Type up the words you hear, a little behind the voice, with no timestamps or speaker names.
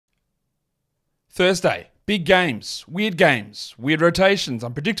Thursday, big games, weird rotations,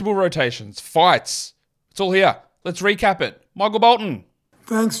 unpredictable rotations, fights. It's all here. Let's recap it. Michael Bolton.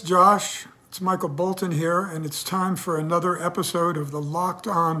 Thanks, Josh. It's Michael Bolton here, and it's time for another episode of the Locked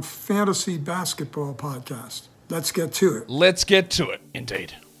On Fantasy Basketball Podcast. Let's get to it. Let's get to it,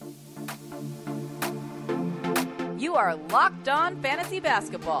 indeed. You are Locked On Fantasy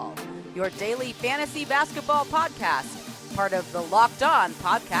Basketball, your daily fantasy basketball podcast, part of the Locked On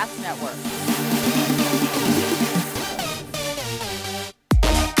Podcast Network.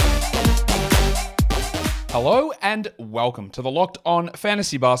 Hello and welcome to the Locked On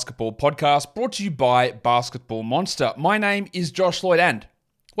Fantasy Basketball Podcast, brought to you by Basketball Monster. My name is Josh Lloyd, and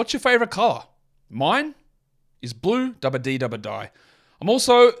what's your favorite color? Mine is blue, die. I'm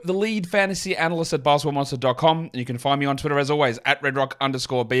also the lead fantasy analyst at basketballmonster.com, and you can find me on Twitter as always at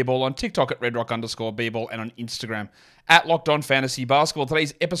redrock_bball, on TikTok at redrock_bball, and on Instagram at Locked On Fantasy Basketball.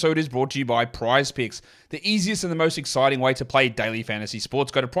 Today's episode is brought to you by Prize Picks, the easiest and the most exciting way to play daily fantasy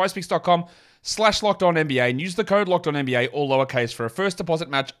sports. Go to prizepicks.com/LockedOnNBA and use the code LockedOnNBA, all lowercase, for a first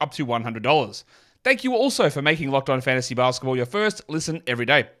deposit match up to $100. Thank you also for making Locked On Fantasy Basketball your first listen every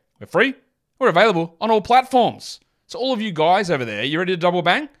day. We're free. We're available on all platforms. So all of you guys over there, you ready to double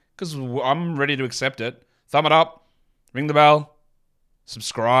bang? Because I'm ready to accept it. Thumb it up, ring the bell,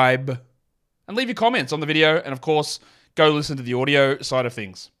 subscribe, and leave your comments on the video. And of course, go listen to the audio side of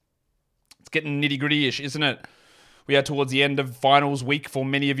things. It's getting nitty-gritty-ish, isn't it? We are towards the end of finals week for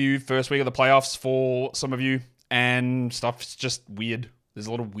many of you, first week of the playoffs for some of you, and stuff's just weird. There's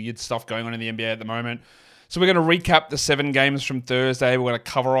a lot of weird stuff going on in the NBA at the moment. So we're going to recap the 7 games from Thursday. We're going to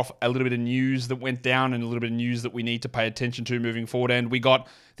cover off a little bit of news that went down and a little bit of news that we need to pay attention to moving forward. And we got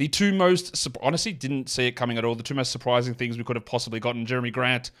the two most, honestly, didn't see it coming at all, the two most surprising things we could have possibly gotten. Jeremy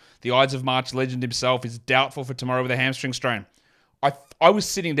Grant, the Ides of March legend himself, is doubtful for tomorrow with a hamstring strain. I was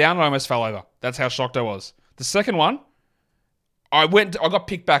sitting down and I almost fell over. That's how shocked I was. The second one, I got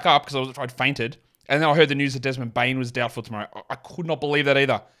picked back up because I'd fainted. And then I heard the news that Desmond Bane was doubtful tomorrow. I could not believe that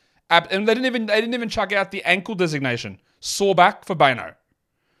either. And they didn't even chuck out the ankle designation. Sore back for Bano.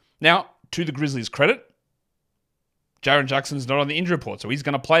 Now, to the Grizzlies' credit, Jaren Jackson's not on the injury report, so he's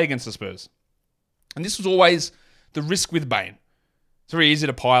going to play against the Spurs. And this was always the risk with Bane. It's very easy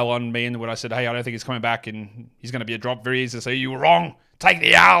to pile on me and when I said, hey, I don't think he's coming back and he's going to be a drop. Very easy to say, you were wrong. Take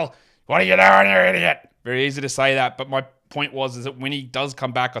the L. What are you doing, you idiot? Very easy to say that, but my point is that when he does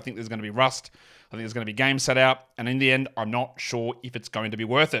come back, I think there's going to be rust. I think there's going to be games set out. And in the end, I'm not sure if it's going to be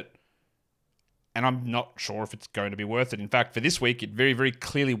worth it. And I'm not sure if it's going to be worth it. In fact, for this week, it very, very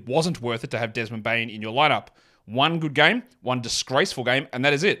clearly wasn't worth it to have Desmond Bane in your lineup. One good game, one disgraceful game, and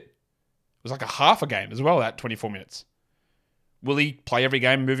that is it. It was like a half a game as well, that 24 minutes. Will he play every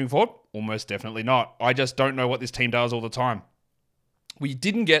game moving forward? Almost definitely not. I just don't know what this team does all the time. We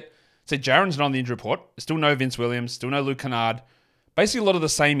didn't get... So Jaren's not on the injury report. There's still no Vince Williams, still no Luke Kennard. Basically a lot of the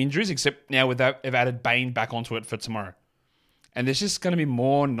same injuries, except now they've added Bane back onto it for tomorrow. And there's just going to be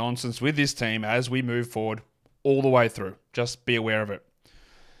more nonsense with this team as we move forward all the way through. Just be aware of it.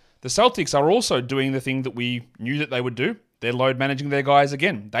 The Celtics are also doing the thing that we knew that they would do. They're load managing their guys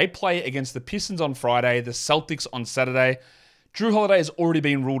again. They play against the Pistons on Friday, the Celtics on Saturday. Drew Holiday has already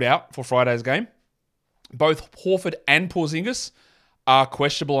been ruled out for Friday's game. Both Horford and Porzingis are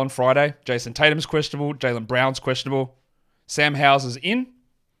questionable on Friday. Jason Tatum's questionable. Jaylen Brown's questionable. Sam Hauser's in.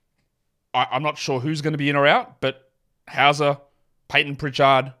 I'm not sure who's going to be in or out, but Hauser, Peyton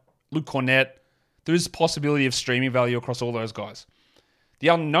Pritchard, Luke Cornett, there is a possibility of streaming value across all those guys. The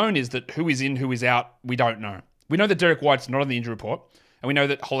unknown is that who is in, who is out, we don't know. We know that Derek White's not on the injury report, and we know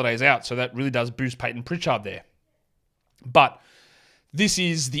that Holiday is out, so that really does boost Peyton Pritchard there. But this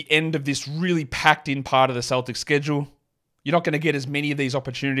is the end of this really packed-in part of the Celtics schedule. You're not going to get as many of these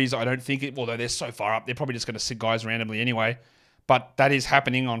opportunities, I don't think, although they're so far up, they're probably just going to sit guys randomly anyway. But that is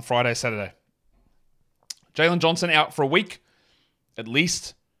happening on Friday, Saturday. Jalen Johnson out for a week, at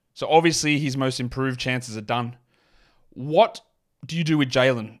least. So obviously his most improved chances are done. What do you do with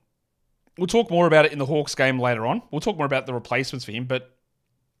Jalen? We'll talk more about it in the Hawks game later on. We'll talk more about the replacements for him, but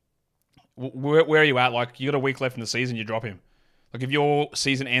where are you at? Like, you got a week left in the season, you drop him. Like, if your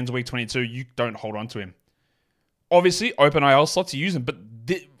season ends week 22, you don't hold on to him. Obviously, open IL slots, you use them, but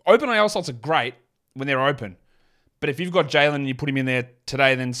the open IL slots are great when they're open. But if you've got Jalen and you put him in there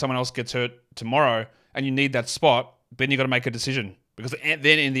today, then someone else gets hurt tomorrow, and you need that spot, then you've got to make a decision. Because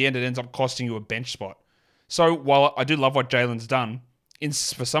then in the end, it ends up costing you a bench spot. So while I do love what Jalen's done,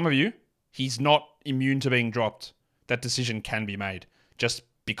 for some of you, he's not immune to being dropped. That decision can be made just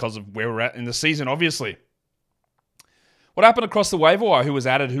because of where we're at in the season, obviously. What happened across the waiver wire? Who was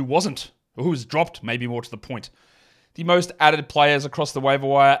added, who wasn't? Or who was dropped, maybe more to the point. The most added players across the waiver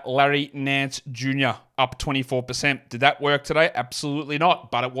wire, Larry Nance Jr., up 24%. Did that work today? Absolutely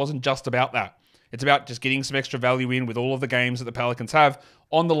not, but it wasn't just about that. It's about just getting some extra value in with all of the games that the Pelicans have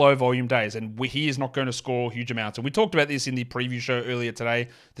on the low volume days, and he is not going to score huge amounts. And we talked about this in the preview show earlier today,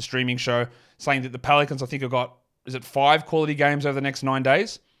 the streaming show, saying that the Pelicans, I think, have got, 5 quality games over the next 9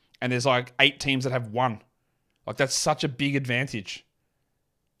 days? And there's 8 teams that have 1. That's such a big advantage.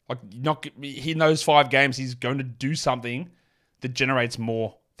 In those 5 games, he's going to do something that generates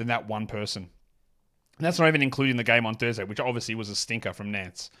more than that one person. And that's not even including the game on Thursday, which obviously was a stinker from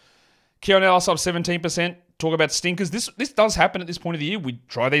Nance. Keon Ellis up 17%. Talk about stinkers. This does happen at this point of the year. We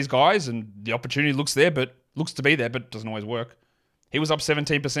try these guys, and the opportunity looks to be there, but doesn't always work. He was up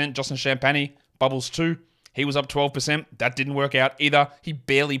 17%. Justin Champagny, Bubbles 2. He was up 12%. That didn't work out either. He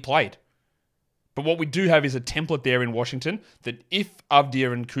barely played. But what we do have is a template there in Washington that if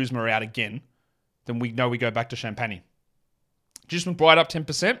Avdija and Kuzma are out again, then we know we go back to Champagny. Juice McBride up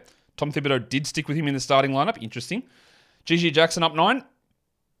 10%. Tom Thibodeau did stick with him in the starting lineup. Interesting. Gigi Jackson up 9%.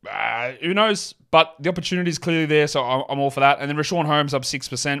 Who knows? But the opportunity is clearly there, so I'm all for that. And then Rashawn Holmes up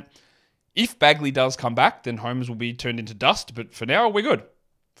 6%. If Bagley does come back, then Holmes will be turned into dust. But for now, we're good.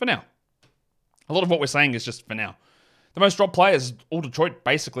 For now. A lot of what we're saying is just for now. The most dropped players, all Detroit,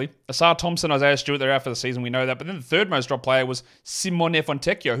 basically. Asar Thompson, Isaiah Stewart, they're out for the season. We know that. But then the third most dropped player was Simone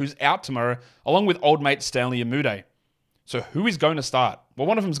Fontecchio, who's out tomorrow, along with old mate Stanley Amude. So who is going to start? Well,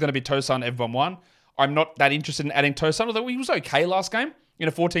 one of them is going to be Tosan Evbon-Wan. I'm not that interested in adding Tosan, although he was okay last game. In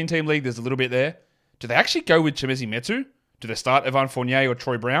a 14-team league, there's a little bit there. Do they actually go with Chimezie Metu? Do they start Evan Fournier or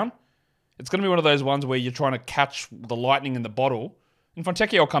Troy Brown? It's going to be one of those ones where you're trying to catch the lightning in the bottle. And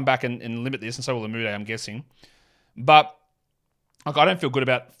Fontecchio will come back and limit this, and so will Amude, I'm guessing. But I don't feel good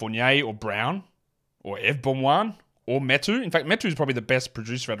about Fournier or Brown or Evbon-Wan or Metu. In fact, Metu is probably the best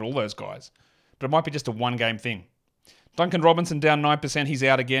producer out of all those guys. But it might be just a one-game thing. Duncan Robinson down 9%. He's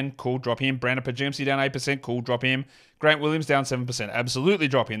out again. Cool, drop him. Brandon Pajemski down 8%. Cool, drop him. Grant Williams down 7%. Absolutely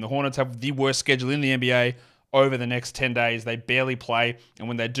drop him. The Hornets have the worst schedule in the NBA over the next 10 days. They barely play. And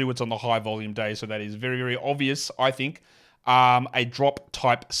when they do, it's on the high-volume days. So that is very, very obvious, I think, a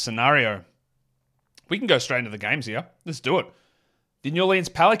drop-type scenario. We can go straight into the games here. Let's do it. The New Orleans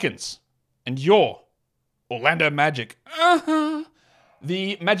Pelicans and your Orlando Magic.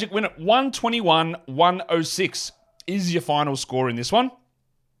 The Magic win at 121-106 is your final score in this one.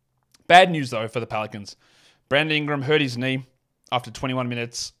 Bad news, though, for the Pelicans. Brandon Ingram hurt his knee after 21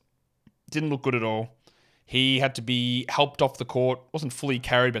 minutes. Didn't look good at all. He had to be helped off the court. Wasn't fully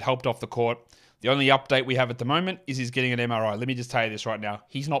carried, but helped off the court. The only update we have at the moment is he's getting an MRI. Let me just tell you this right now.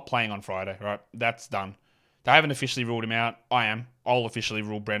 He's not playing on Friday, right? That's done. They haven't officially ruled him out. I am. I'll officially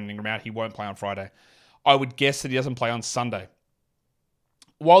rule Brandon Ingram out. He won't play on Friday. I would guess that he doesn't play on Sunday.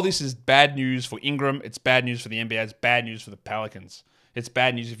 While this is bad news for Ingram, it's bad news for the NBA, it's bad news for the Pelicans. It's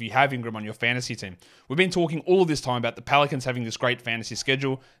bad news if you have Ingram on your fantasy team. We've been talking all of this time about the Pelicans having this great fantasy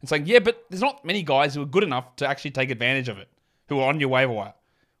schedule and saying, yeah, but there's not many guys who are good enough to actually take advantage of it, who are on your waiver wire.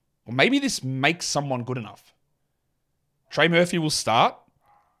 Well, maybe this makes someone good enough. Trey Murphy will start,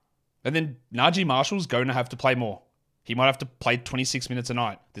 and then Najee Marshall's going to have to play more. He might have to play 26 minutes a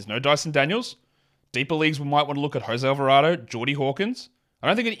night. There's no Dyson Daniels. Deeper leagues, we might want to look at Jose Alvarado, Jordy Hawkins. I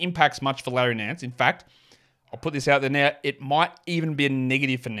don't think it impacts much for Larry Nance. In fact, I'll put this out there now, it might even be a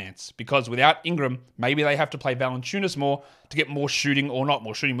negative for Nance because without Ingram, maybe they have to play Valanciunas more to get more shooting, or not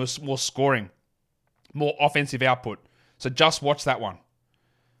more shooting, more scoring, more offensive output. So just watch that one.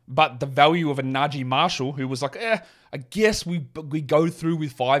 But the value of a Najee Marshall, who was like, I guess we go through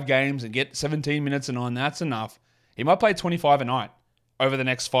with 5 games and get 17 minutes a night, that's enough. He might play 25 a night over the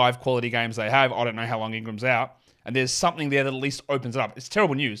next 5 quality games they have. I don't know how long Ingram's out. And there's something there that at least opens it up. It's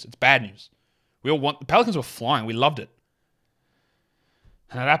terrible news. It's bad news. The Pelicans were flying. We loved it.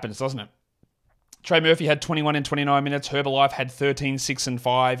 And it happens, doesn't it? Trey Murphy had 21 in 29 minutes. Herbalife had 13, 6, and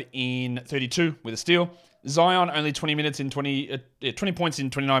 5 in 32 with a steal. Zion only 20 points in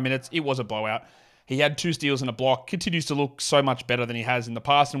 29 minutes. It was a blowout. He had 2 steals and a block. Continues to look so much better than he has in the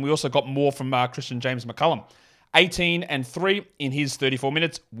past. And we also got more from Christian James McCollum. 18 and 3 in his 34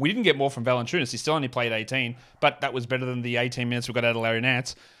 minutes. We didn't get more from Valanciunas. He still only played 18, but that was better than the 18 minutes we got out of Larry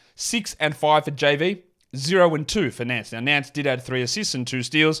Nance. 6 and 5 for JV. 0 and 2 for Nance. Now, Nance did add 3 assists and 2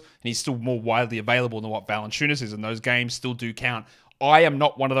 steals, and he's still more widely available than what Valanciunas is, and those games still do count. I am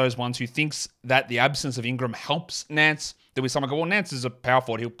not one of those ones who thinks that the absence of Ingram helps Nance. There was someone go, well, Nance is a power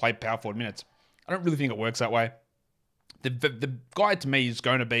forward. He'll play power forward minutes. I don't really think it works that way. The guy to me is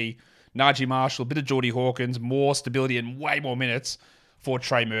going to be Najee Marshall, a bit of Jordy Hawkins, more stability and way more minutes for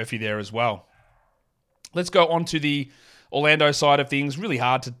Trey Murphy there as well. Let's go on to the Orlando side of things, really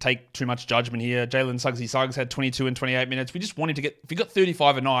hard to take too much judgment here. Jalen Suggs had 22 and 28 minutes. We just wanted to get, if he got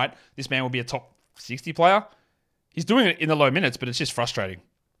 35 a night, this man will be a top 60 player. He's doing it in the low minutes, but it's just frustrating.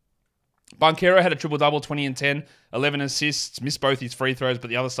 Banchero had a triple-double, 20 and 10, 11 assists, missed both his free throws, but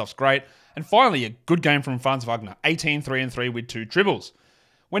the other stuff's great. And finally, a good game from Franz Wagner, 18, 3 and 3 with 2 triples.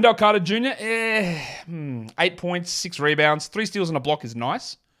 Wendell Carter Jr., 8 points, 6 rebounds, 3 steals and a block is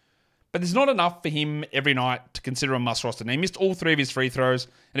nice. But there's not enough for him every night to consider a must-roster. And he missed all 3 of his free throws,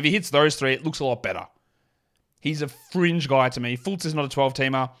 and if he hits those 3, it looks a lot better. He's a fringe guy to me. Fultz is not a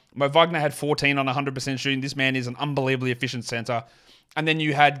 12-teamer. Mo Wagner had 14 on 100% shooting. This man is an unbelievably efficient center. And then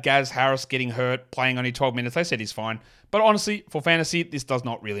you had Gaz Harris getting hurt, playing only 12 minutes. They said he's fine. But honestly, for fantasy, this does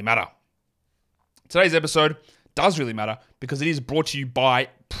not really matter. Today's episode does really matter because it is brought to you by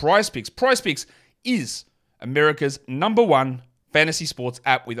Prize Picks. Prize Picks is America's #1 fantasy sports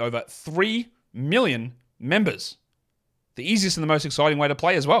app with over 3 million members. The easiest and the most exciting way to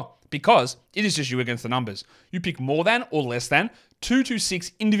play as well, because it is just you against the numbers. You pick more than or less than 2 to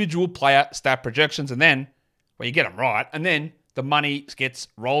 6 individual player stat projections, and then, well, you get them right, and then the money gets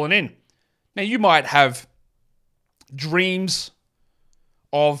rolling in. Now, you might have dreams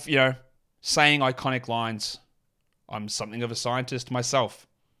of, saying iconic lines. I'm something of a scientist myself.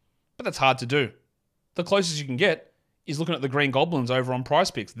 But that's hard to do. The closest you can get is looking at the Green Goblins over on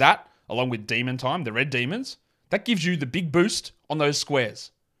Prize Picks. That, along with Demon Time, the Red Demons, that gives you the big boost on those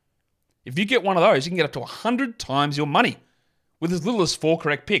squares. If you get one of those, you can get up to 100 times your money with as little as 4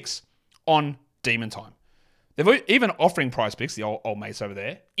 correct picks on Demon Time. They're even offering Prize Picks, the old mates over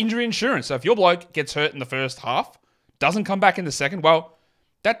there, injury insurance. So if your bloke gets hurt in the first half, doesn't come back in the second, well,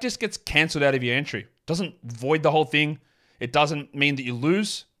 that just gets cancelled out of your entry. Doesn't void the whole thing. It doesn't mean that you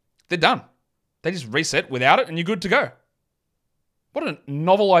lose. They're done. They just reset without it and you're good to go. What a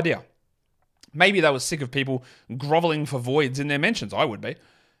novel idea. Maybe they were sick of people groveling for voids in their mentions. I would be.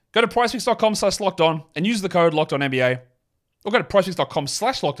 Go to pricepicks.com/lockedon and use the code LOCKEDONNBA. Or go to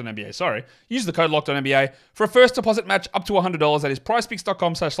pricepicks.com/LockedOnNBA, sorry. Use the code LOCKEDONNBA for a first deposit match up to $100. That is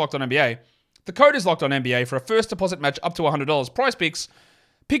pricepicks.com/LockedOnNBA. The code is LOCKEDONNBA for a first deposit match up to $100. Prize Picks.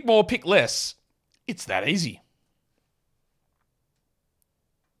 Pick more, pick less. It's that easy.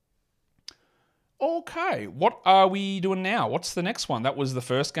 Okay, what are we doing now? What's the next one? That was the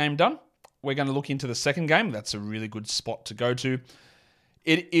first game done. We're going to look into the second game. That's a really good spot to go to.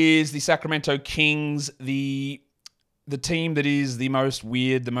 It is the Sacramento Kings, the team that is the most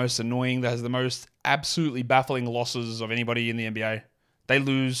weird, the most annoying, that has the most absolutely baffling losses of anybody in the NBA. They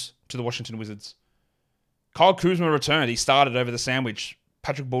lose to the Washington Wizards. Kyle Kuzma returned. He started over the sandwich.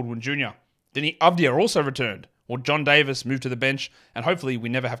 Patrick Baldwin Jr. Denny Avdia also returned. Well, John Davis moved to the bench, and hopefully we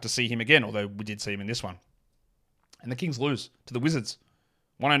never have to see him again, although we did see him in this one. And the Kings lose to the Wizards.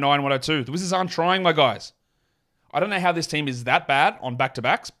 109-102. The Wizards aren't trying, my guys. I don't know how this team is that bad on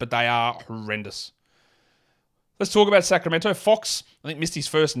back-to-backs, but they are horrendous. Let's talk about Sacramento. Fox, I think, missed his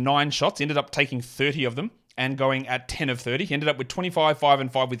first 9 shots. He ended up taking 30 of them and going at 10 of 30. He ended up with 25, 5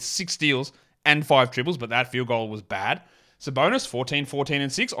 and 5 with 6 steals and 5 triples, but that field goal was bad. Sabonis, 14, 14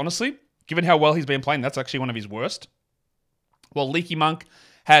 and 6. Honestly, given how well he's been playing, that's actually one of his worst. Well, Leaky Monk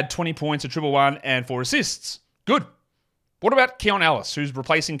had 20 points, a triple one, and 4 assists. Good. What about Keon Ellis, who's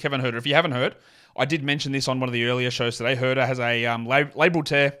replacing Kevin Huerter? If you haven't heard, I did mention this on one of the earlier shows today. Huerter has a labral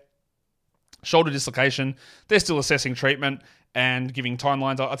tear, shoulder dislocation. They're still assessing treatment and giving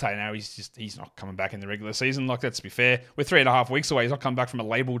timelines. I'll tell you now, he's not coming back in the regular season. Like, let's be fair. We're 3.5 weeks away. He's not coming back from a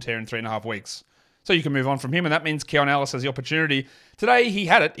labral tear in 3.5 weeks. So you can move on from him, and that means Keon Ellis has the opportunity. Today, he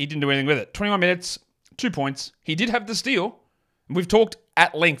had it. He didn't do anything with it. 21 minutes, 2 points. He did have the steal. And we've talked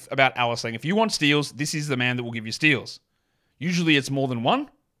at length about Ellis, saying if you want steals, this is the man that will give you steals. Usually it's more than one,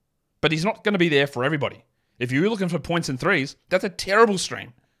 but he's not going to be there for everybody. If you're looking for points and threes, that's a terrible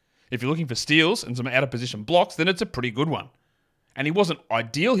stream. If you're looking for steals and some out-of-position blocks, then it's a pretty good one. And he wasn't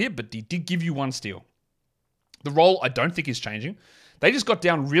ideal here, but he did give you 1 steal. The role, I don't think, is changing. They just got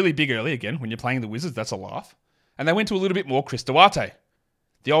down really big early again. When you're playing the Wizards, that's a laugh. And they went to a little bit more Chris Duarte.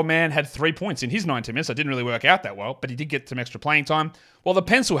 The old man had 3 points in his 19 minutes. It didn't really work out that well, but he did get some extra playing time. While the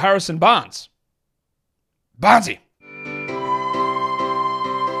pencil, Harrison Barnes. Barnesy.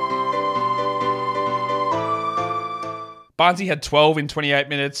 Barnesy had 12 in 28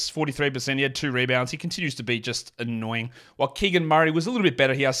 minutes, 43%. He had 2 rebounds. He continues to be just annoying. While Keegan Murray was a little bit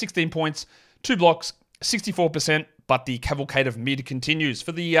better here. 16 points, 2 blocks, 64%. But the cavalcade of mid continues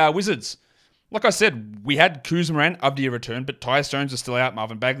for the Wizards. Like I said, we had Kuzma and Avdia return, but Tyus Jones was still out.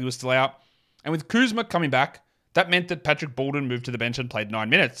 Marvin Bagley was still out. And with Kuzma coming back, that meant that Patrick Baldwin moved to the bench and played 9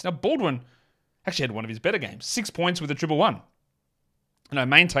 minutes. Now, Baldwin actually had one of his better games. 6 points with a triple one. And I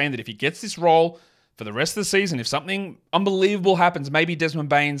maintain that if he gets this role for the rest of the season, if something unbelievable happens, maybe Desmond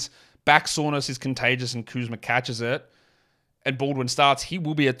Bain's back soreness is contagious and Kuzma catches it, and Baldwin starts, he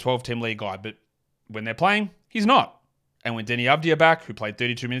will be a 12-team league guy. But when they're playing, he's not. And when Denny Avdia back, who played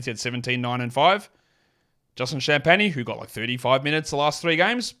 32 minutes, he had 17, 9, and 5. Justin Champagny, who got like 35 minutes the last 3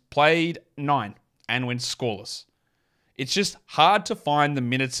 games, played 9 and went scoreless. It's just hard to find the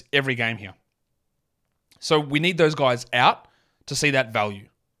minutes every game here. So we need those guys out to see that value.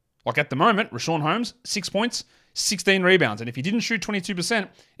 Like at the moment, Rashawn Holmes, 6 points, 16 rebounds. And if he didn't shoot 22%,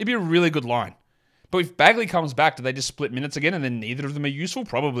 it'd be a really good line. But if Bagley comes back, do they just split minutes again and then neither of them are useful?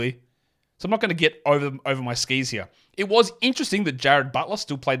 Probably. So I'm not going to get over my skis here. It was interesting that Jared Butler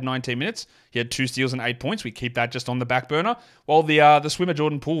still played 19 minutes. He had 2 steals and 8 points. We keep that just on the back burner. While the swimmer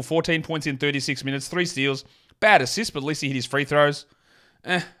Jordan Poole, 14 points in 36 minutes, 3 steals. Bad assist, but at least he hit his free throws.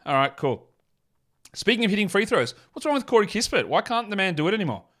 All right, cool. Speaking of hitting free throws, what's wrong with Corey Kispert? Why can't the man do it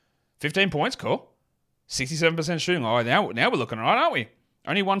anymore? 15 points, cool. 67% shooting. Oh, now we're looking all right, aren't we?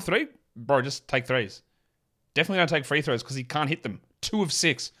 Only 1 3? Bro, just take threes. Definitely don't take free throws because he can't hit them. 2 of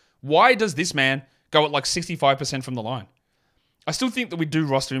 6. Why does this man go at like 65% from the line? I still think that we do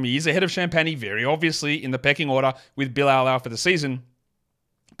roster him. He is ahead of Champagny, very obviously, in the pecking order with Bilal out for the season.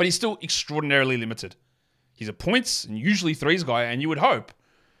 But he's still extraordinarily limited. He's a points and usually threes guy, and you would hope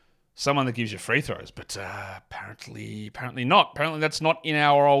someone that gives you free throws. But apparently not. Apparently that's not in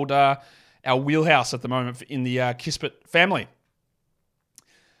our wheelhouse at the moment in the Kispert family.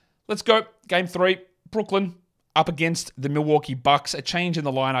 Let's go. Game 3. Brooklyn up against the Milwaukee Bucks. A change in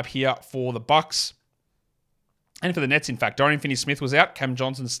the lineup here for the Bucks. And for the Nets, in fact. Dorian Finney-Smith was out. Cam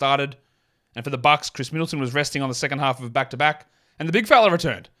Johnson started. And for the Bucks, Chris Middleton was resting on the second half of a back-to-back. And the big fella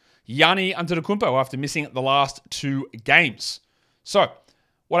returned. Giannis Antetokounmpo after missing the last 2 games. So,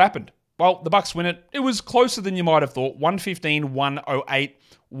 what happened? Well, the Bucks win it. It was closer than you might have thought. 115-108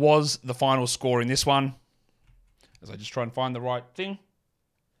 was the final score in this one. As I just try and find the right thing.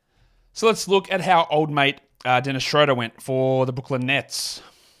 So let's look at how old mate Dennis Schroeder went for the Brooklyn Nets.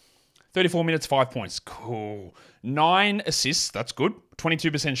 34 minutes, 5 points. Cool. 9 assists. That's good.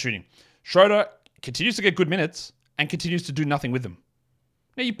 22% shooting. Schroeder continues to get good minutes and continues to do nothing with them.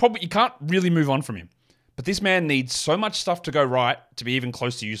 Now, you can't really move on from him. But this man needs so much stuff to go right to be even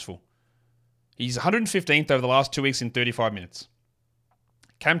close to useful. He's 115th over the last 2 weeks in 35 minutes.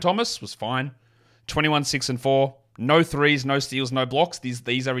 Cam Thomas was fine. 21, 6, and 4. No threes, no steals, no blocks.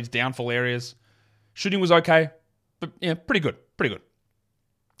 These are his downfall areas. Shooting was okay, but yeah, pretty good.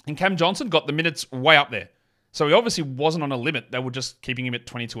 And Cam Johnson got the minutes way up there. So he obviously wasn't on a limit. They were just keeping him at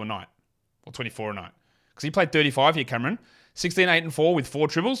 22 a night. Or 24 a night. Because he played 35 here, Cameron. 16, 8, and 4 with 4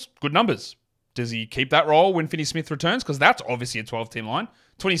 triples. Good numbers. Does he keep that role when Finney-Smith returns? Because that's obviously a 12-team line.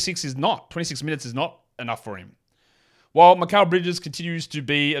 26 is not. 26 minutes is not enough for him. While Mikal Bridges continues to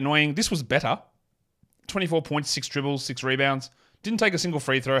be annoying, this was better. 24 points, 6 dribbles, 6 rebounds. Didn't take a single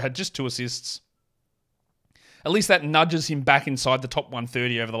free throw, had just 2 assists. At least that nudges him back inside the top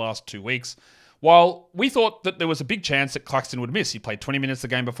 130 over the last 2 weeks. While we thought that there was a big chance that Claxton would miss. He played 20 minutes the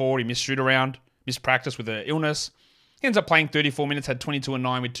game before. He missed shoot-around, missed practice with an illness. He ends up playing 34 minutes, had 22 and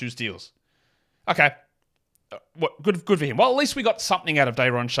 9 with 2 steals. Okay. Good for him. Well, at least we got something out of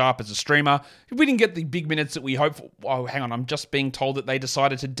Day'Ron Sharpe as a streamer. We didn't get the big minutes that we hoped for. Oh, hang on. I'm just being told that they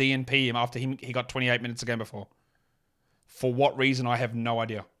decided to DNP him after he got 28 minutes the game before. For what reason, I have no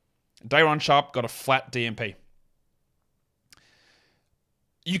idea. Day'Ron Sharpe got a flat DNP.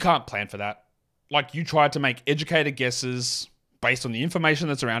 You can't plan for that. Like, you tried to make educated guesses based on the information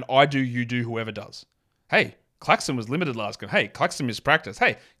that's around. I do, you do, whoever does. Hey, Claxton was limited last game. Hey, Claxton missed practice.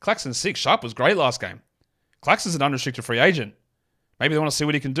 Hey, Claxton's sick. Sharpe was great last game. Claxton's an unrestricted free agent. Maybe they want to see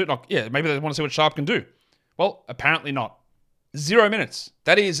what he can do. Maybe they want to see what Sharpe can do. Well, apparently not. 0 minutes.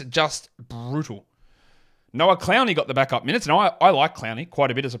 That is just brutal. Noah Clowney got the backup minutes. Now, I like Clowney quite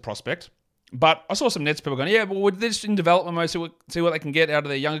a bit as a prospect. But I saw some Nets people going, yeah, well, they're just in development mode, see what they can get out of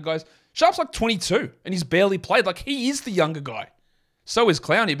their younger guys. Sharpe's like 22, and he's barely played. Like, he is the younger guy. So is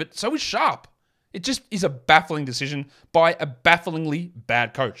Clowney, but so is Sharpe. It just is a baffling decision by a bafflingly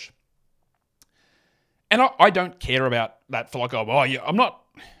bad coach. And I don't care about that for like, I'm not,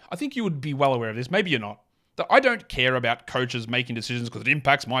 I think you would be well aware of this. Maybe you're not. That I don't care about coaches making decisions because it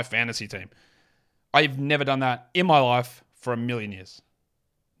impacts my fantasy team. I've never done that in my life for a million years.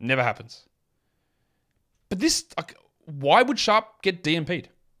 Never happens. But this, like, why would Sharpe get DNP'd?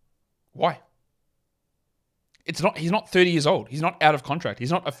 Why? He's not 30 years old. He's not out of contract.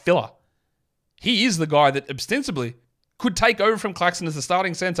 He's not a filler. He is the guy that ostensibly could take over from Claxton as the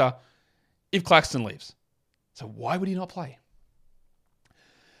starting center if Claxton leaves. So why would he not play?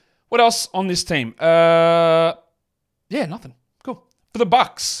 What else on this team? Nothing. Cool. For the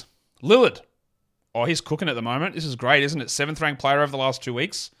Bucks, Lillard, Oh, he's cooking at the moment. This is great, isn't it? 7th ranked player over the last 2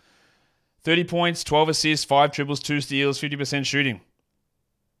 weeks. 30 points, 12 assists, 5 triples, 2 steals, 50% shooting.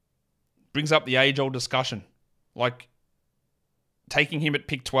 Brings up the age-old discussion. Like, taking him at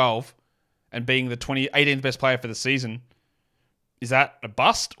pick 12 and being the 18th best player for the season, is that a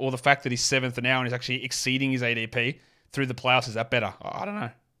bust? Or the fact that he's 7th now and he's actually exceeding his ADP through the playoffs, is that better? I don't know.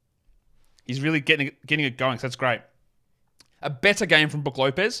 He's really getting it going, so that's great. A better game from Brook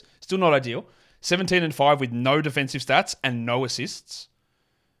Lopez, still not ideal. 17-5 with no defensive stats and no assists.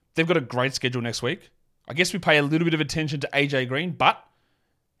 They've got a great schedule next week. I guess we pay a little bit of attention to AJ Green, but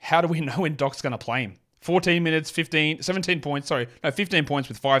how do we know when Doc's going to play him? 14 minutes, 15 points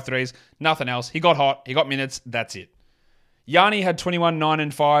with 5 threes, nothing else. He got hot, he got minutes, that's it. Yanni had 21, 9,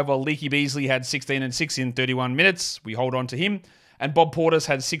 and 5, while Leaky Beasley had 16 and 6 in 31 minutes. We hold on to him. And Bob Portis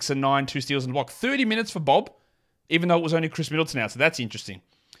had 6 and 9, 2 steals and a block. 30 minutes for Bob, even though it was only Chris Middleton out, so that's interesting.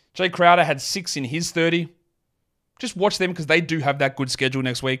 Jay Crowder had 6 in his 30. Just watch them because they do have that good schedule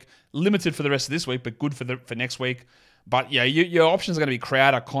next week. Limited for the rest of this week, but good for next week. But yeah, your options are going to be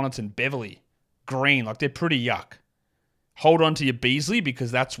Crowder, Connaughton, Beverly, Green. Like, they're pretty yuck. Hold on to your Beasley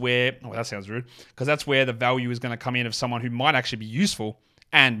because that's where, oh, that sounds rude, because that's where the value is going to come in of someone who might actually be useful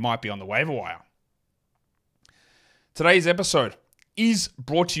and might be on the waiver wire. Today's episode is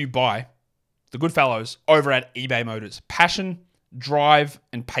brought to you by the good fellows over at eBay Motors. Passion, drive,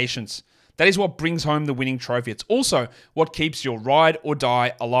 and patience. That is what brings home the winning trophy. It's also what keeps your ride or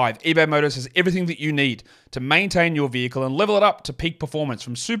die alive. eBay Motors has everything that you need to maintain your vehicle and level it up to peak performance,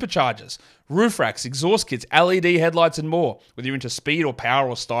 from superchargers, roof racks, exhaust kits, LED headlights, and more. Whether you're into speed or power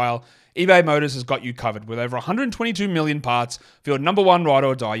or style, eBay Motors has got you covered. With over 122 million parts for your number one ride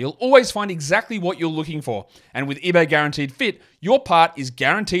or die, you'll always find exactly what you're looking for. And with eBay Guaranteed Fit, your part is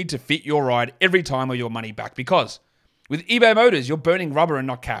guaranteed to fit your ride every time or your money back. Because with eBay Motors, you're burning rubber and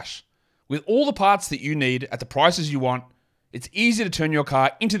not cash. With all the parts that you need at the prices you want, it's easy to turn your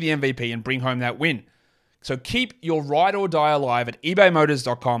car into the MVP and bring home that win. So keep your ride or die alive at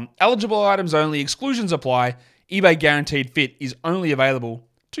ebaymotors.com. Eligible items only, exclusions apply. eBay Guaranteed Fit is only available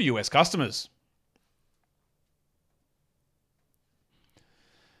to US customers.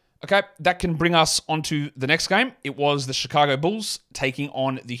 Okay, that can bring us onto the next game. It was the Chicago Bulls taking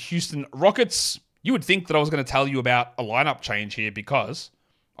on the Houston Rockets. You would think that I was going to tell you about a lineup change here because,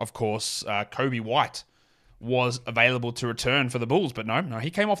 of course, Kobe White was available to return for the Bulls, but no, he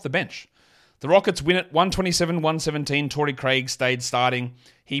came off the bench. The Rockets win it 127-117. Torrey Craig stayed starting.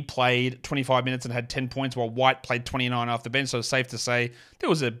 He played 25 minutes and had 10 points, while White played 29 off the bench, so it's safe to say there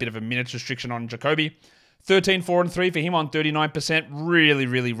was a bit of a minutes restriction on Jacoby. 13, 4, and 3 for him on 39%. Really,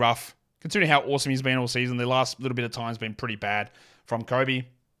 really rough. Considering how awesome he's been all season, the last little bit of time has been pretty bad from Kobe.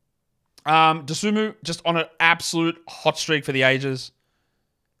 Dosunmu, just on an absolute hot streak for the ages.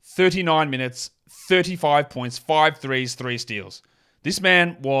 39 minutes, 35 points, 5 threes, 3 steals. This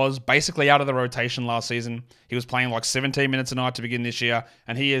man was basically out of the rotation last season. He was playing like 17 minutes a night to begin this year,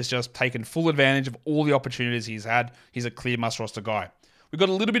 and he has just taken full advantage of all the opportunities he's had. He's a clear must-roster guy. We've got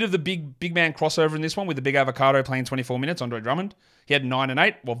a little bit of the big man crossover in this one with the big avocado playing 24 minutes, Andre Drummond. He had 9 and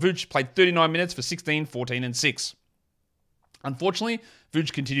 8, while Vooch played 39 minutes for 16, 14, and 6. Unfortunately,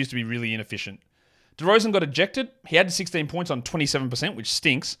 Vooch continues to be really inefficient. DeRozan got ejected. He had 16 points on 27%, which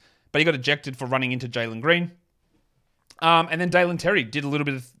stinks, but he got ejected for running into Jalen Green. And then Dalen Terry did a little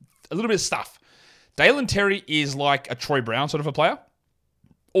bit of stuff. Dalen Terry is like a Troy Brown sort of a player,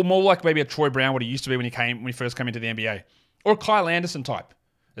 or more like maybe a Troy Brown, what he used to be when he first came into the NBA, or a Kyle Anderson type,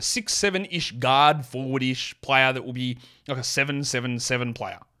 a 6'7-ish guard forward-ish player that will be like a 7-7-7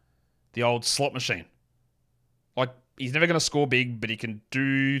 player, the old slot machine. Like, he's never going to score big, but he can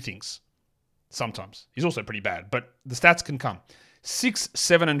do things sometimes. He's also pretty bad, but the stats can come. 6,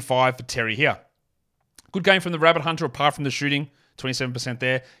 7, and 5 for Terry here. Good game from the Rabbit Hunter apart from the shooting. 27%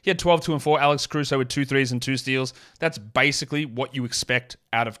 there. He had 12, 2, and 4. Alex Caruso with 2 threes and 2 steals. That's basically what you expect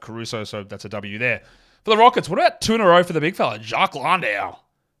out of Caruso, so that's a W there. For the Rockets, what about 2 in a row for the big fella? Jacques Landau.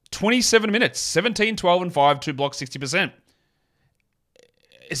 27 minutes. 17, 12, and 5. 2 blocks, 60%.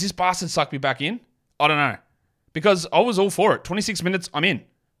 Is this bastard suck me back in? I don't know. Because I was all for it. 26 minutes, I'm in.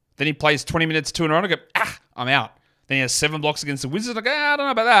 Then he plays 20 minutes, 2 in a row, and I go, I'm out. Then he has 7 blocks against the Wizards. I go, I don't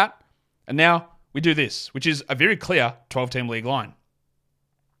know about that. And now we do this, which is a very clear 12-team league line.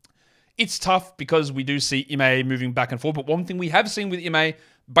 It's tough because we do see Ime moving back and forth, but one thing we have seen with Ime,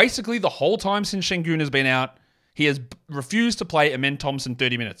 basically the whole time since Şengün has been out, he has refused to play Amen Thompson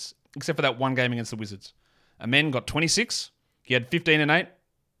 30 minutes, except for that one game against the Wizards. Amen got 26, he had 15 and 8,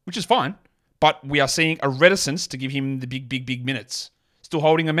 which is fine, but we are seeing a reticence to give him the big minutes. Still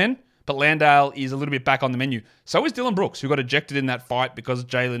holding Amen, But Landale is a little bit back on the menu. So is Dylan Brooks, who got ejected in that fight because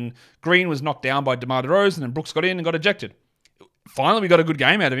Jalen Green was knocked down by DeMar DeRozan, and then Brooks got in and got ejected. Finally, we got a good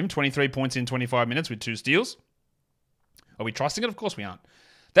game out of him. 23 points in 25 minutes with 2 steals. Are we trusting it? Of course we aren't.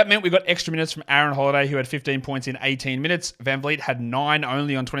 That meant we got extra minutes from Aaron Holiday, who had 15 points in 18 minutes. Van Vliet had 9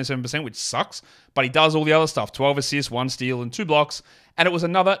 only on 27%, which sucks. But he does all the other stuff. 12 assists, 1 steal, and 2 blocks. And it was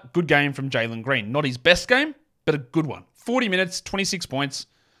another good game from Jalen Green. Not his best game, but a good one. 40 minutes, 26 points,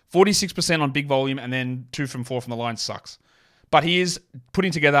 46% on big volume, and then 2 from 4 from the line sucks. But he is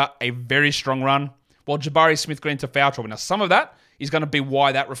putting together a very strong run, while Jabari Smith got into foul trouble. Now, some of that is going to be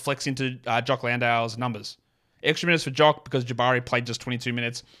why that reflects into Jock Landale's numbers. Extra minutes for Jock because Jabari played just 22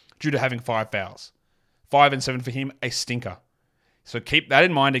 minutes due to having 5 fouls. 5 and 7 for him, a stinker. So keep that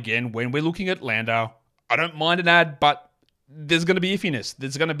in mind again when we're looking at Landale. I don't mind an ad, but there's going to be iffiness.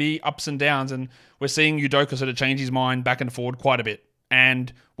 There's going to be ups and downs, and we're seeing Udoka sort of change his mind back and forward quite a bit.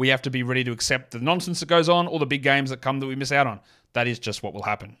 And we have to be ready to accept the nonsense that goes on, or the big games that come that we miss out on. That is just what will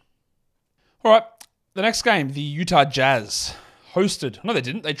happen. All right, the next game, the Utah Jazz hosted. No, they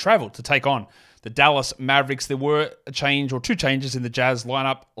didn't. They traveled to take on the Dallas Mavericks. There were a change or 2 changes in the Jazz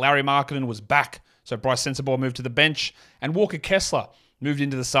lineup. Larry Markkinen was back, so Bryce Sensabaugh moved to the bench, and Walker Kessler moved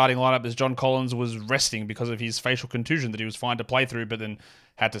into the starting lineup as John Collins was resting because of his facial contusion that he was fine to play through, but then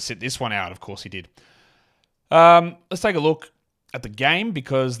had to sit this one out. Of course he did. Let's take a look at the game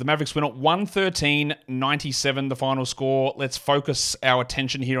because the Mavericks win at 113-97, the final score. Let's focus our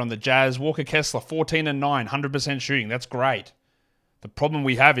attention here on the Jazz. Walker Kessler, 14 and 9, 100% shooting. That's great. The problem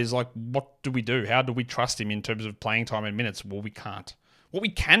we have is, what do we do? How do we trust him in terms of playing time and minutes? Well, we can't. What we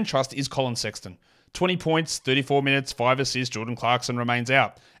can trust is Colin Sexton. 20 points, 34 minutes, 5 assists. Jordan Clarkson remains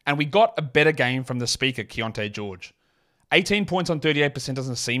out. And we got a better game from the speaker, Keontae George. 18 points on 38%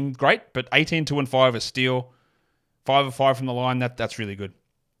 doesn't seem great, but 18, 2 and 5 is steal. 5 of 5 from the line, that's really good.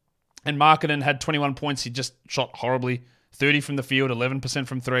 And Markkinen had 21 points. He just shot horribly. 30 from the field, 11%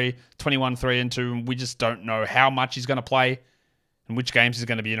 from 3, 21, 3 and 2. And we just don't know how much he's going to play and which games he's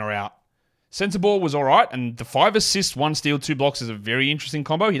going to be in or out. Sensabaugh was all right, and the 5 assists, 1 steal, 2 blocks is a very interesting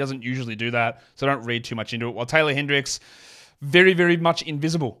combo. He doesn't usually do that, so don't read too much into it. While Taylor Hendricks, very, very much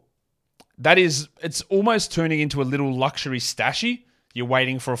invisible. It's almost turning into a little luxury stashy. You're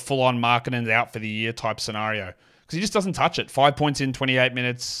waiting for a full-on Markkinen out for the year type scenario. Because he just doesn't touch it. 5 points in 28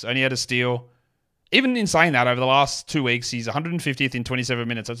 minutes, only had a steal. Even in saying that, over the last 2 weeks, he's 150th in 27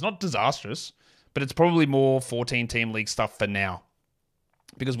 minutes. So it's not disastrous, but it's probably more 14-team league stuff for now.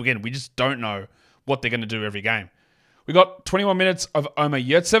 Because, again, we just don't know what they're going to do every game. We got 21 minutes of Omer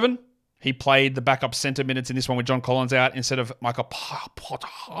Yurtseven. He played the backup center minutes in this one with John Collins out instead of Michael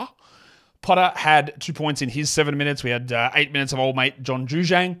Potter. Potter had 2 points in his 7 minutes. We had 8 minutes of old mate John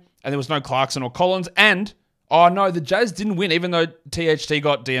Juzang, and there was no Clarkson or Collins. And, oh no, the Jazz didn't win even though THT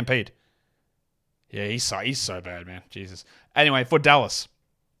got DMP'd. Yeah, he's so bad, man. Jesus. Anyway, for Dallas,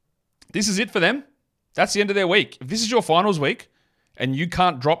 this is it for them. That's the end of their week. If this is your finals week, and you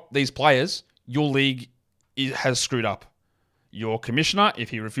can't drop these players, your league has screwed up. Your commissioner, if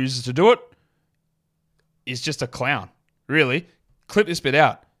he refuses to do it, is just a clown. Really. Clip this bit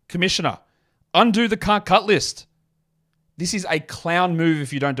out. Commissioner, undo the can't cut list. This is a clown move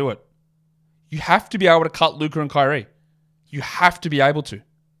if you don't do it. You have to be able to cut Luka and Kyrie. You have to be able to.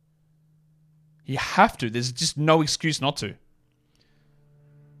 You have to. There's just no excuse not to.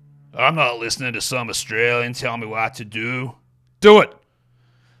 I'm not listening to some Australian tell me what to do. Do it.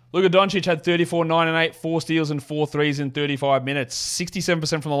 Luka Doncic had 34, 9 and 8, 4 steals and 4 threes in 35 minutes.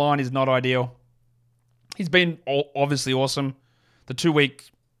 67% from the line is not ideal. He's been obviously awesome. The 2-week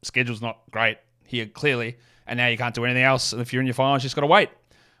schedule's not great here, clearly. And now you can't do anything else. And if you're in your finals, you just got to wait.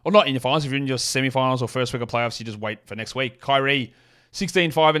 Or not in your finals. If you're in your semifinals or first week of playoffs, you just wait for next week. Kyrie, 16,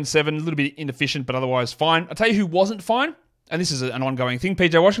 5 and 7. A little bit inefficient, but otherwise fine. I'll tell you who wasn't fine. And this is an ongoing thing.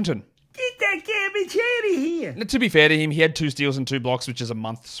 PJ Washington. Get that garbage out of here. Now, to be fair to him, he had 2 steals and 2 blocks, which is a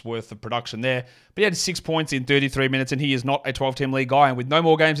month's worth of production there. But he had 6 points in 33 minutes, and he is not a 12-team league guy. And with no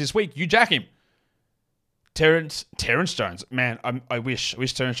more games this week, you jack him. Terrence Jones. Man, I wish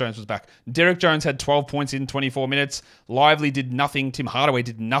Terrence Jones was back. Derek Jones had 12 points in 24 minutes. Lively did nothing. Tim Hardaway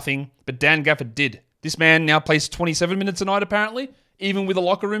did nothing. But Dan Gafford did. This man now plays 27 minutes a night, apparently, even with a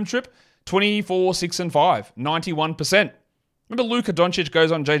locker room trip. 24, 6 and 5. 91%. Remember Luka Doncic goes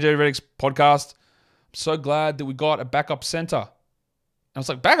on JJ Redick's podcast? I'm so glad that we got a backup center. And I was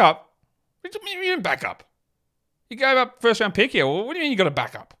like, backup? What do you mean backup? You gave up first round pick here. Well, what do you mean you got a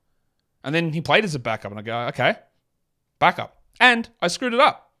backup? And then he played as a backup. And I go, okay, backup. And I screwed it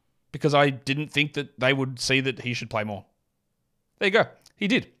up because I didn't think that they would see that he should play more. There you go. He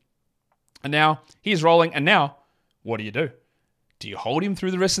did. And now he's rolling. And now, what do? Do you hold him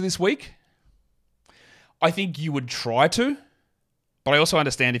through the rest of this week? I think you would try to, but I also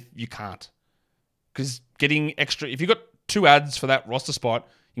understand if you can't. Because getting extra, if you've got 2 ads for that roster spot,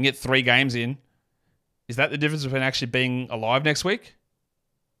 you can get 3 games in. Is that the difference between actually being alive next week?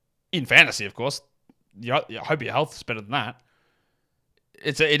 In fantasy, of course. I hope your health is better than that.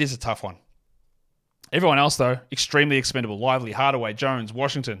 It is a tough one. Everyone else, though, extremely expendable. Lively, Hardaway, Jones,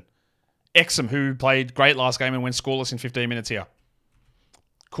 Washington, Exum, who played great last game and went scoreless in 15 minutes here.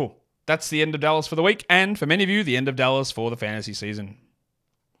 Cool. That's the end of Dallas for the week, and for many of you, the end of Dallas for the fantasy season.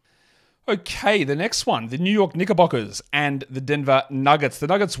 Okay, the next one, the New York Knickerbockers and the Denver Nuggets. The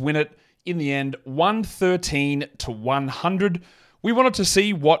Nuggets win it in the end, 113-100. We wanted to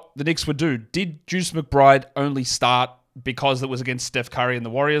see what the Knicks would do. Did Juice McBride only start because it was against Steph Curry and the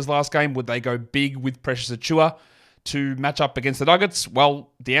Warriors last game? Would they go big with Precious Achiuwa to match up against the Nuggets?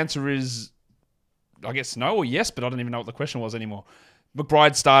 Well, the answer is, I guess, no or yes, but I don't even know what the question was anymore.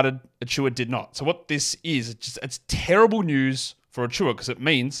 McBride started, Achiuwa did not. So what this is, it's terrible news for Achiuwa because it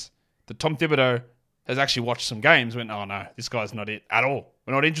means that Tom Thibodeau has actually watched some games and went, oh no, this guy's not it at all.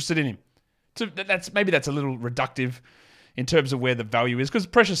 We're not interested in him. So maybe that's a little reductive in terms of where the value is, because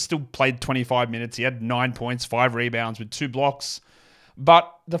Precious still played 25 minutes. He had 9 points, 5 rebounds with 2 blocks.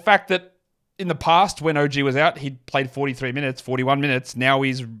 But the fact that in the past, when OG was out, he'd played 43 minutes, 41 minutes. Now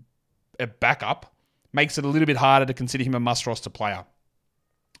he's a backup, makes it a little bit harder to consider him a must-roster player.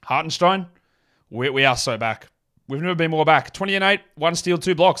 Hartenstein, we are so back. We've never been more back. 20-8, 1 steal,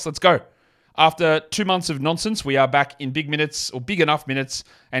 2 blocks. Let's go. After 2 months of nonsense, we are back in big minutes, or big enough minutes,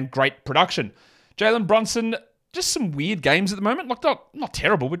 and great production. Jalen Brunson, just some weird games at the moment. Like not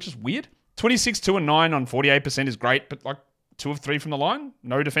terrible, but just weird. 26, 2 and 9 on 48% is great, but like 2 of 3 from the line.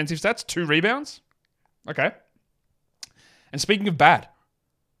 No defensive stats. 2 rebounds. Okay. And speaking of bad,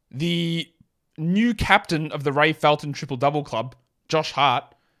 the new captain of the Ray Felton Triple-Double Club, Josh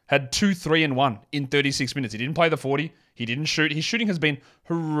Hart, had 2, 3, and 1 in 36 minutes. He didn't play the 40. He didn't shoot. His shooting has been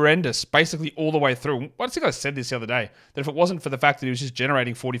horrendous, basically all the way through. I think I said this the other day, that if it wasn't for the fact that he was just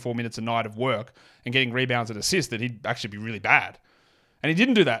generating 44 minutes a night of work and getting rebounds and assists, that he'd actually be really bad. And he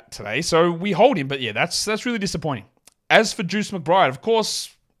didn't do that today, so we hold him. But yeah, that's really disappointing. As for Juice McBride, of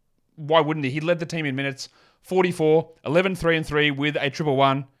course, why wouldn't he? He led the team in minutes, 44, 11, 3 and 3 with a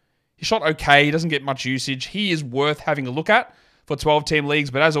 1-1. He shot okay. He doesn't get much usage. He is worth having a look at for 12-team leagues,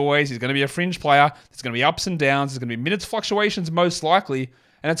 but as always, he's going to be a fringe player. There's going to be ups and downs. There's going to be minutes fluctuations most likely,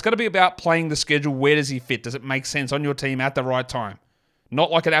 and it's going to be about playing the schedule. Where does he fit? Does it make sense on your team at the right time? Not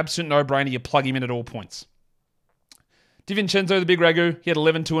like an absolute no-brainer. You plug him in at all points. DiVincenzo, the big ragu, he had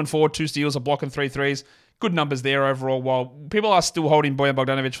 11, 2 and 4, 2 steals, a block and 3 threes. Good numbers there overall, while people are still holding Bojan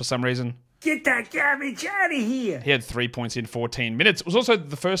Bogdanovic for some reason. Get that garbage out of here. He had 3 points in 14 minutes. It was also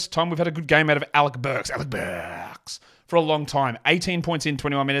the first time we've had a good game out of Alec Burks. For a long time. 18 points in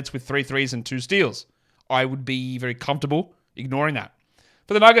 21 minutes with 3 threes and 2 steals. I would be very comfortable ignoring that.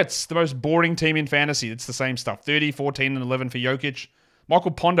 For the Nuggets, the most boring team in fantasy, it's the same stuff. 30, 14, and 11 for Jokic.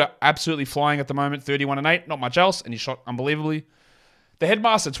 Michael Ponder absolutely flying at the moment, 31 and 8, not much else, and he shot unbelievably. The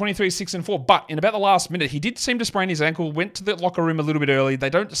headmaster, 23, 6 and 4, but in about the last minute, he did seem to sprain his ankle, went to the locker room a little bit early. They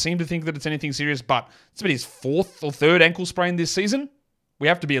don't seem to think that it's anything serious, but it's been his 4th or 3rd ankle sprain this season. We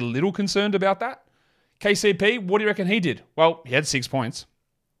have to be a little concerned about that. KCP, what do you reckon he did? Well, he had 6 points,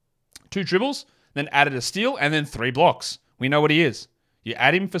 2 dribbles, then added a steal, and then 3 blocks. We know what he is. You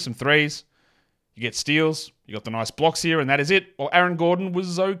add him for some threes, you get steals, you got the nice blocks here, and that is it. Well, Aaron Gordon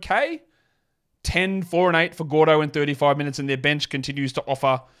was okay. 10, 4 and 8 for Gordo in 35 minutes, and their bench continues to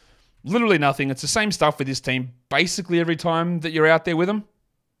offer literally nothing. It's the same stuff with this team basically every time that you're out there with them.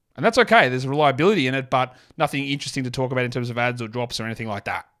 And that's okay. There's reliability in it, but nothing interesting to talk about in terms of ads or drops or anything like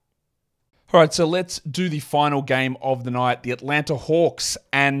that. All right, so let's do the final game of the night. The Atlanta Hawks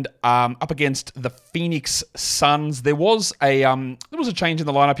and up against the Phoenix Suns. There was a change in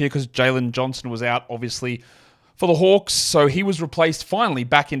the lineup here because Jalen Johnson was out, obviously, for the Hawks. So he was replaced finally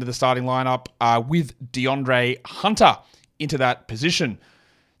back into the starting lineup with DeAndre Hunter into that position.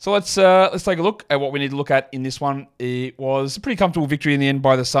 So let's take a look at what we need to look at in this one. It was a pretty comfortable victory in the end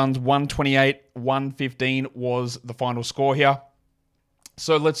by the Suns. 128-115 was the final score here.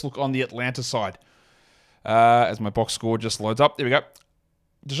 So let's look on the Atlanta side. As my box score just loads up. There we go.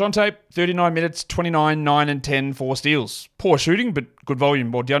 DeJounte, 39 minutes, 29, 9 and 10, 4 steals. Poor shooting, but good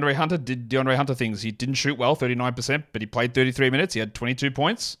volume. Well, DeAndre Hunter did DeAndre Hunter things. He didn't shoot well, 39%, but he played 33 minutes. He had 22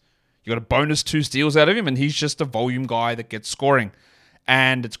 points. You got a bonus 2 steals out of him, and he's just a volume guy that gets scoring.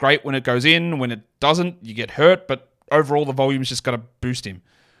 And it's great when it goes in. When it doesn't, you get hurt, but overall the volume's just going to boost him.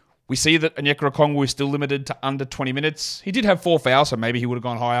 We see that Onyeka Okongwu is still limited to under 20 minutes. He did have 4 fouls, so maybe he would have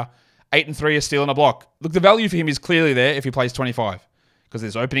gone higher. 8 and 3, a steal and a block. Look, the value for him is clearly there if he plays 25 because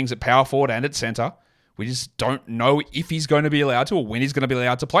there's openings at power forward and at center. We just don't know if he's going to be allowed to or when he's going to be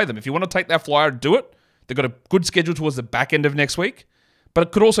allowed to play them. If you want to take that flyer, do it. They've got a good schedule towards the back end of next week, but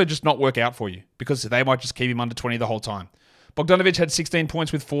it could also just not work out for you because they might just keep him under 20 the whole time. Bogdanovic had 16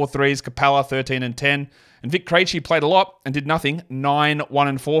 points with 4 threes, Capella 13 and 10, and Vic Krejci played a lot and did nothing, 9, 1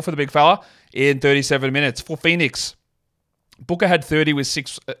 and 4 for the big fella in 37 minutes. For Phoenix, Booker had 30 with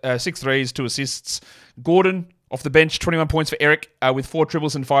 6 threes, 2 assists. Gordon off the bench, 21 points for Eric with 4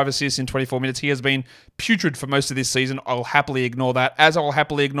 triples and 5 assists in 24 minutes. He has been putrid for most of this season. I'll happily ignore that, as I'll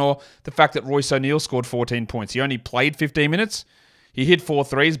happily ignore the fact that Royce O'Neal scored 14 points. He only played 15 minutes. He hit 4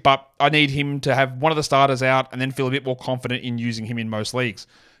 threes, but I need him to have one of the starters out and then feel a bit more confident in using him in most leagues.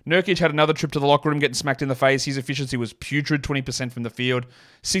 Nurkic had another trip to the locker room, getting smacked in the face. His efficiency was putrid, 20% from the field,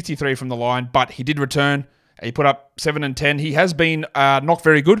 63 from the line, but he did return. He put up 7 and 10. He has been not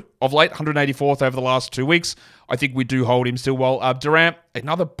very good of late, 184th over the last 2 weeks. I think we do hold him still well. Durant,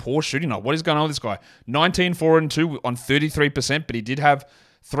 another poor shooting night. What is going on with this guy? 19, 4 and 2 on 33%, but he did have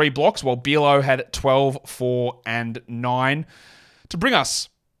 3 blocks, while Bielo had 12, 4 and 9 to bring us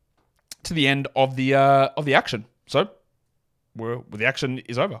to the end of the action. So, the action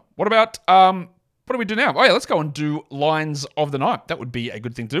is over. What about what do we do now? Oh yeah, let's go and do lines of the night. That would be a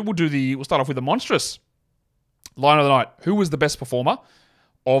good thing to do. We'll start off with the monstrous line of the night. Who was the best performer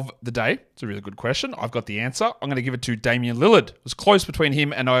of the day? It's a really good question. I've got the answer. I'm going to give it to Damian Lillard. It was close between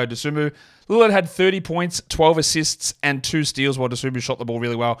him and Ayo Dosunmu. Lillard had 30 points, 12 assists, and 2 steals, while Dosunmu shot the ball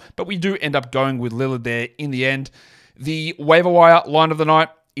really well. But we do end up going with Lillard there in the end. The waiver wire line of the night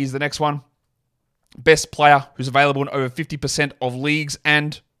is the next one. Best player who's available in over 50% of leagues,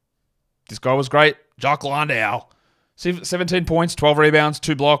 and this guy was great. Jock Landale. 17 points, 12 rebounds,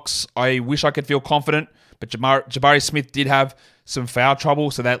 2 blocks. I wish I could feel confident, but Jabari Smith did have some foul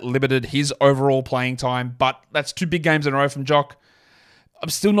trouble, so that limited his overall playing time. But that's 2 big games in a row from Jock. I'm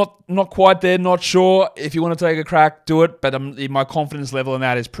still not quite there, not sure. If you want to take a crack, do it, but my confidence level in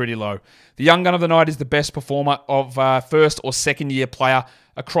that is pretty low. The young gun of the night is the best performer of first or second year player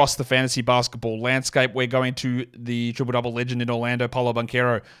across the fantasy basketball landscape. We're going to the triple-double legend in Orlando, Paolo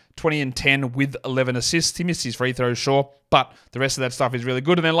Banchero, 20 and 10 with 11 assists. He missed his free throws, sure, but the rest of that stuff is really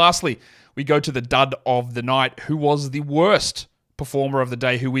good. And then lastly, we go to the dud of the night, who was the worst performer of the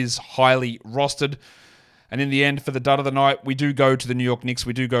day, who is highly rostered. And in the end, for the dud of the night, we do go to the New York Knicks.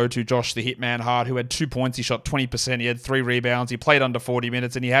 We do go to Josh the Hitman Hart, who had 2 points. He shot 20%. He had 3 rebounds. He played under 40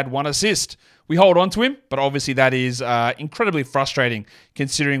 minutes, and he had 1 assist. We hold on to him, but obviously that is incredibly frustrating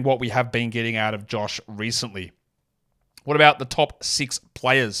considering what we have been getting out of Josh recently. What about the top 6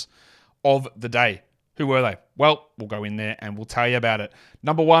 players of the day? Who were they? Well, we'll go in there and we'll tell you about it.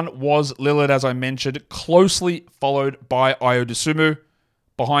 Number 1 was Lillard, as I mentioned, closely followed by Ayo Dosunmu.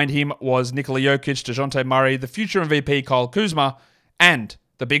 Behind him was Nikola Jokic, DeJounte Murray, the future MVP Kyle Kuzma, and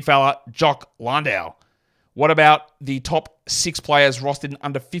the big fella Jock Landale. What about the top 6 players rostered in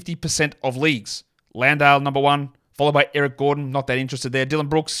under 50% of leagues? Landale, number 1, followed by Eric Gordon. Not that interested there. Dylan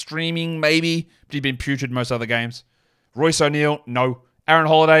Brooks, streaming maybe, but he's been putrid most other games. Royce O'Neal, no. Aaron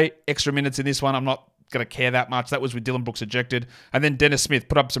Holiday, extra minutes in this one. I'm not going to care that much. That was with Dylan Brooks ejected. And then Dennis Smith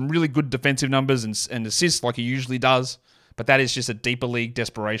put up some really good defensive numbers and assists like he usually does. But that is just a deeper league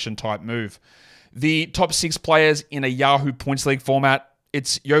desperation type move. The top 6 players in a Yahoo Points League format,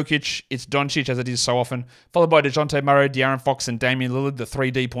 it's Jokic, it's Doncic, as it is so often, followed by DeJounte Murray, De'Aaron Fox, and Damian Lillard, the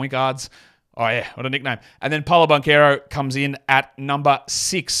 3D point guards. Oh yeah, what a nickname. And then Paolo Banchero comes in at number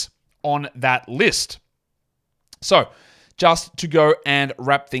 6 on that list. So, just to go and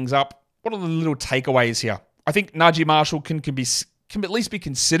wrap things up, what are the little takeaways here? I think Najee Marshall can at least be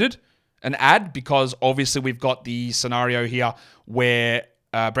considered an ad, because obviously we've got the scenario here where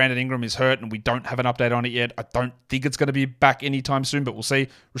Brandon Ingram is hurt and we don't have an update on it yet. I don't think it's going to be back anytime soon, but we'll see.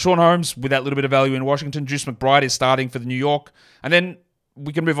 Rashawn Holmes with that little bit of value in Washington. Juice McBride is starting for the New York. And then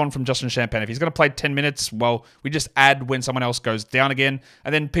we can move on from Justin Champagne. If he's going to play 10 minutes, well, we just add when someone else goes down again.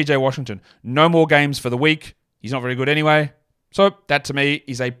 And then PJ Washington. No more games for the week. He's not very good anyway. So that to me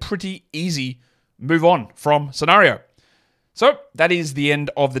is a pretty easy move on from scenario. So that is the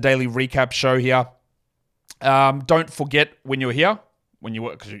end of the daily recap show here. Don't forget when you're here,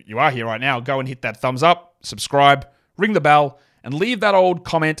 because you are here right now, go and hit that thumbs up, subscribe, ring the bell, and leave that old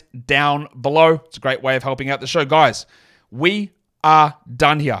comment down below. It's a great way of helping out the show. Guys, we are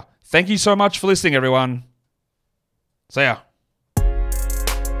done here. Thank you so much for listening, everyone. See ya.